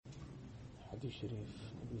Hadith Sharif,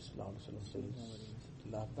 Nabi Sallallahu Alaihi Wasallam says,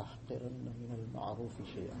 "La tahqiranna min al-ma'rufi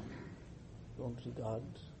shay'an." Don't regard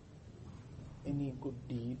any good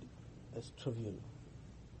deed as trivial.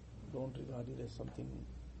 Don't regard it as something,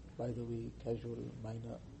 by the way, casual,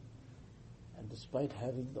 minor. And despite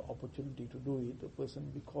having the opportunity to do it, a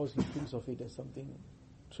person, because he thinks of it as something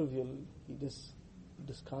trivial, he just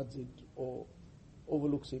discards it or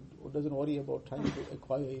overlooks it or doesn't worry about trying to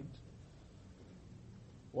acquire it.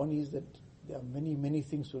 One is that there are many, many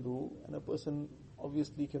things to do, and a person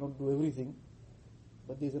obviously cannot do everything,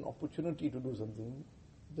 but there's an opportunity to do something.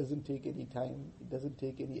 It doesn't take any time, it doesn't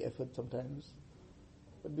take any effort sometimes,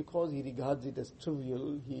 but because he regards it as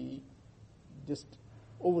trivial, he just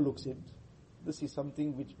overlooks it. This is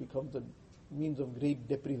something which becomes a means of great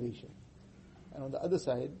deprivation. And on the other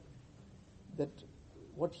side, that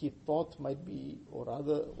what he thought might be, or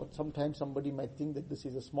rather what sometimes somebody might think that this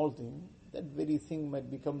is a small thing, that very thing might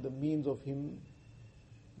become the means of him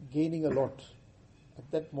gaining a lot. At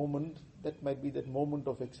that moment, that might be that moment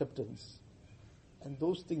of acceptance. And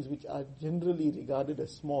those things which are generally regarded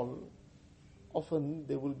as small, often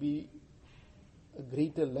there will be a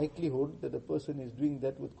greater likelihood that the person is doing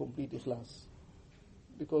that with complete ikhlas.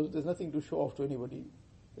 Because there's nothing to show off to anybody.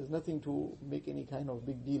 There's nothing to make any kind of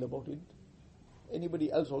big deal about it. Anybody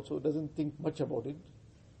else also doesn't think much about it.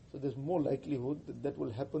 So there's more likelihood that that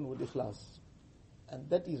will happen with ikhlas. And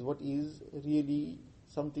that is what is really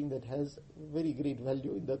something that has very great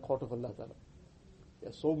value in the court of Allah Ta'ala. There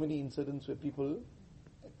are so many incidents where people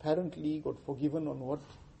apparently got forgiven on what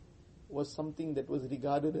was something that was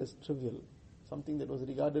regarded as trivial, something that was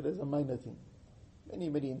regarded as a minor thing. Many,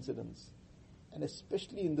 many incidents. And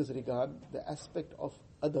especially in this regard, the aspect of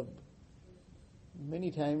adab.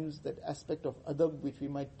 Many times that aspect of adab which we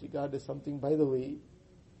might regard as something by the way,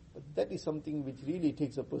 but that is something which really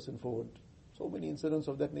takes a person forward. So many incidents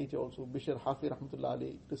of that nature also. Bishr Hafi Rahmatullah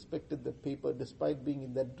alayhi respected that paper despite being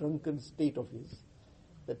in that drunken state of his.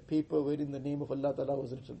 That paper wherein the name of Allah Ta'ala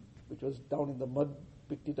was written, which was down in the mud,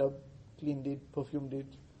 picked it up, cleaned it, perfumed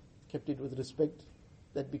it, kept it with respect.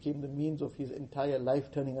 That became the means of his entire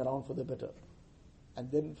life turning around for the better.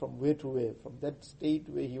 And then from where to where, from that state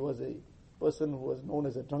where he was a person who was known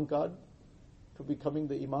as a drunkard to becoming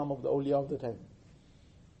the Imam of the awliya of the time.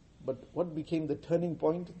 But what became the turning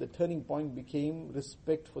point? The turning point became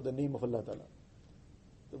respect for the name of Allah Ta'ala.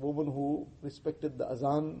 The woman who respected the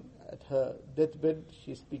azan at her deathbed,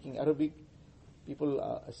 she's speaking Arabic, people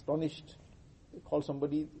are astonished. They call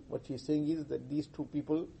somebody, what she's saying is that these two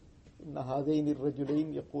people, إِنَّ هَذَيْنِ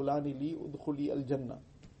الرَّجُلَيْنِ يَقُولَانِ لِي أُدْخُلِي الْجَنَّةِ.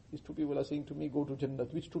 These two people are saying to me, go to Jannah.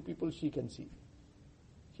 Which two people she can see?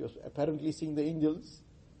 She was apparently seeing the angels.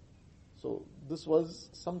 So this was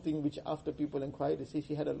something which after people inquired, they say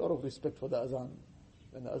she had a lot of respect for the azan.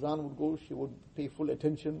 When the azan would go, she would pay full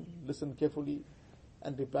attention, listen carefully,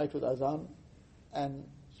 and reply to the azan. And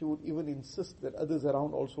she would even insist that others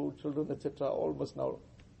around also, children, etc., all must now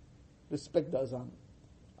respect the azan.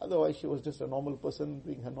 Otherwise, she was just a normal person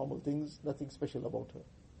doing her normal things, nothing special about her.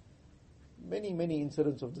 Many, many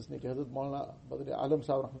incidents of this nature. Hazrat Maulana Badr Alam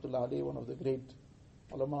Sahib Rahmatullah Alayhi, one of the great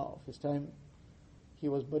ulama of his time, he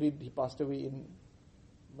was buried, he passed away in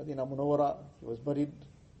Madinah Munawwara, he was buried,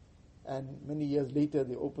 and many years later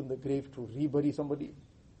they opened the grave to rebury somebody,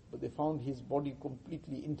 but they found his body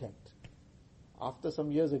completely intact. After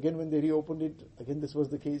some years, again when they reopened it, again this was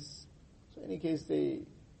the case. So in any case,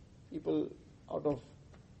 people out of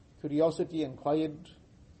curiosity inquired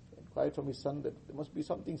from his son that there must be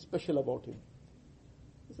something special about him.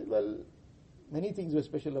 He said, well, many things were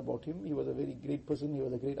special about him. He was a very great person, he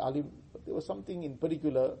was a great alim, but there was something in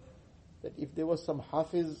particular that if there was some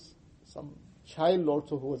hafiz, some child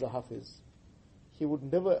also who was a hafiz, he would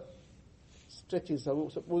never stretch his,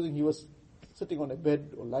 supposing he was sitting on a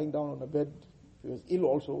bed or lying down on a bed, if he was ill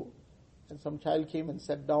also, and some child came and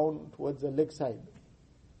sat down towards the leg side,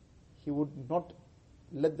 he would not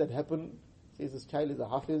let that happen. Says this child is a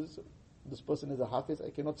hafiz, this person is a hafiz, I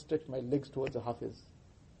cannot stretch my legs towards a hafiz.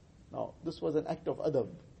 Now, this was an act of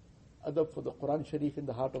adab for the Quran Sharif in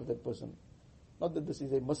the heart of that person. Not that this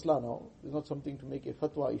is a masla now, there's not something to make a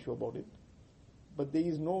fatwa issue about it, but there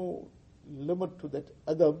is no limit to that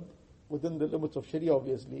adab within the limits of Sharia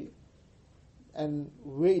obviously, and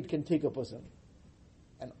where it can take a person.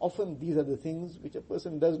 And often these are the things which a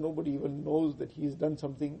person does, nobody even knows that he has done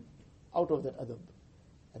something out of that adab.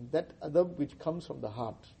 And that adab which comes from the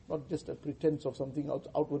heart, not just a pretense of something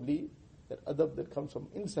outwardly, that adab that comes from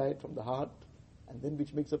inside, from the heart, and then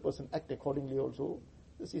which makes a person act accordingly also,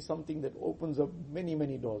 this is something that opens up many,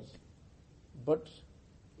 many doors. But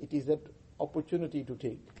it is that opportunity to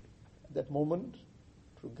take, that moment,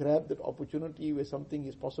 to grab that opportunity where something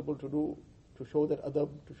is possible to do, to show that adab,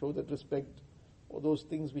 to show that respect, or those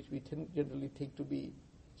things which we generally take to be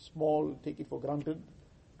small, take it for granted,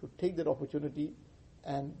 to take that opportunity,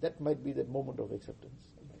 and that might be that moment of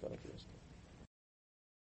acceptance.